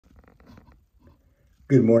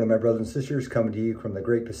Good morning, my brothers and sisters, coming to you from the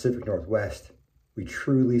great Pacific Northwest. We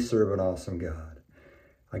truly serve an awesome God,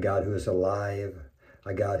 a God who is alive,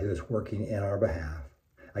 a God who is working in our behalf,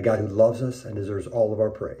 a God who loves us and deserves all of our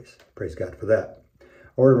praise. Praise God for that.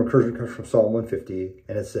 Our word of encouragement comes from Psalm 150,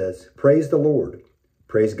 and it says, "Praise the Lord,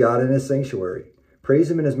 praise God in his sanctuary,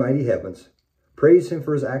 praise him in his mighty heavens, praise him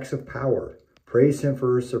for his acts of power, praise him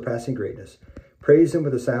for his surpassing greatness, praise him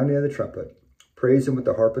with the sounding of the trumpet, praise him with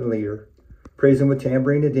the harp and lyre, praise him with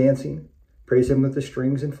tambourine and dancing. Praise him with the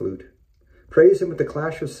strings and flute. Praise him with the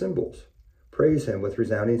clash of cymbals. Praise him with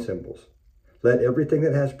resounding cymbals. Let everything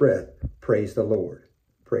that has breath praise the Lord.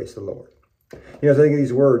 Praise the Lord." As I think of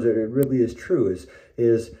these words, it really is true,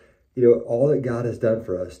 is all that God has done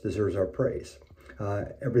for us deserves our praise.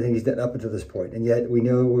 Everything he's done up until this point. And yet we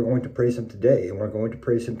know we're going to praise him today, and we're going to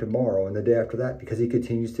praise him tomorrow and the day after that, because he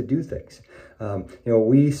continues to do things.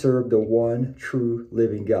 We serve the one true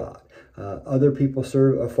living God. Other people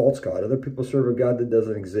serve a false God. Other people serve a God that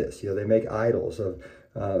doesn't exist. They make idols of,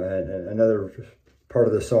 and another part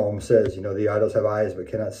of the psalm says, the idols have eyes but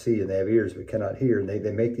cannot see, and they have ears but cannot hear. And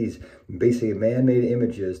they make these basically man-made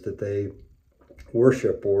images that they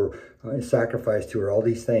worship or sacrifice to, or all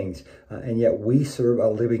these things. And yet we serve a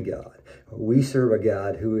living God. We serve a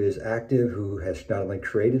God who is active, who has not only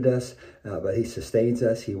created us, but he sustains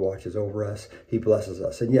us, he watches over us, he blesses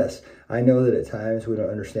us. And yes, I know that at times we don't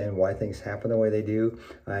understand why things happen the way they do.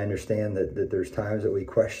 I understand that there's times that we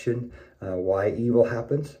question why evil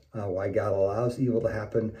happens, why God allows evil to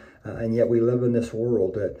happen. And yet we live in this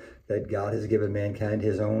world that God has given mankind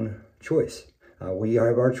his own choice. We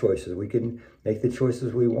have our choices. We can make the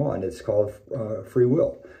choices we want. It's called free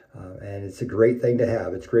will. And it's a great thing to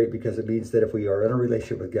have. It's great because it means that if we are in a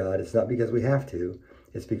relationship with God, it's not because we have to,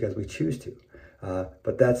 it's because we choose to.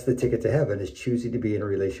 But that's the ticket to heaven, is choosing to be in a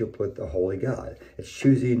relationship with the holy God. It's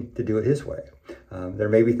choosing to do it his way. There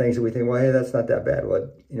may be things that we think, well, hey, that's not that bad. Well,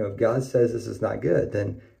 if God says this is not good,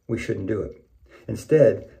 then we shouldn't do it.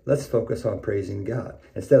 Instead, let's focus on praising God.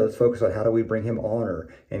 Instead, let's focus on how do we bring him honor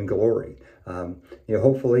and glory.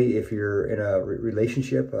 Hopefully, if you're in a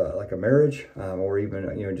relationship, like a marriage, or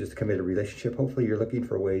even, just a committed relationship, hopefully you're looking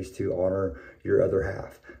for ways to honor your other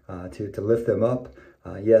half, to lift them up.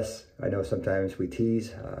 Yes, I know sometimes we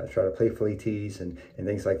tease, try to playfully tease and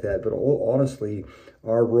things like that. But honestly,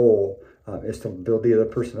 our role is to build the other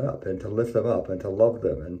person up and to lift them up and to love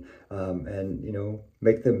them and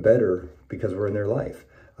make them better because we're in their life.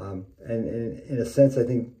 And in a sense, I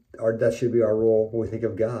think that should be our role when we think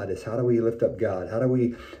of God, is how do we lift up God? How do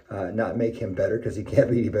we not make him better, because he can't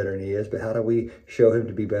be any better than he is, but how do we show him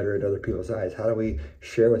to be better in other people's eyes? How do we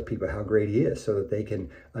share with people how great he is so that they can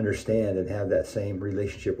understand and have that same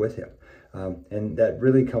relationship with him? And that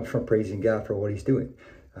really comes from praising God for what he's doing.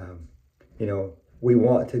 We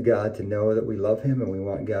want God to know that we love him, and we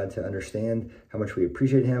want God to understand how much we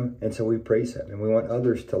appreciate him, and so we praise him. And we want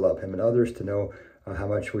others to love him and others to know how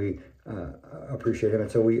much we appreciate him.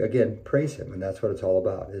 And so we, again, praise him, and that's what it's all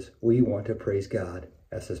about, is we want to praise God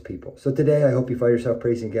as his people. So today, I hope you find yourself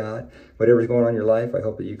praising God. Whatever's going on in your life, I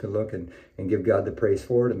hope that you can look and give God the praise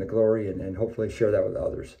for it and the glory, and hopefully share that with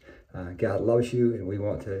others. God loves you, and we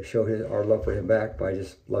want to show our love for him back by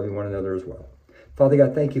just loving one another as well. Father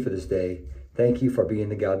God, thank you for this day. Thank you for being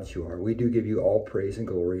the God that you are. We do give you all praise and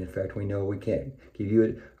glory. In fact, we know we can't give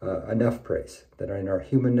you enough praise, that in our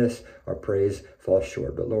humanness, our praise falls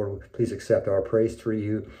short. But Lord, please accept our praise for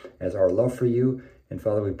you as our love for you. And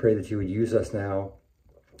Father, we pray that you would use us now,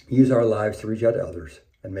 use our lives to reach out to others,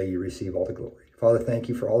 and may you receive all the glory. Father, thank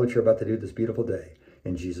you for all that you're about to do this beautiful day.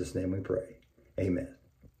 In Jesus' name we pray. Amen.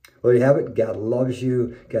 Well, there you have it. God loves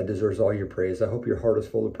you. God deserves all your praise. I hope your heart is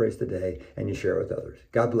full of praise today, and you share it with others.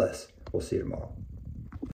 God bless. We'll see you tomorrow.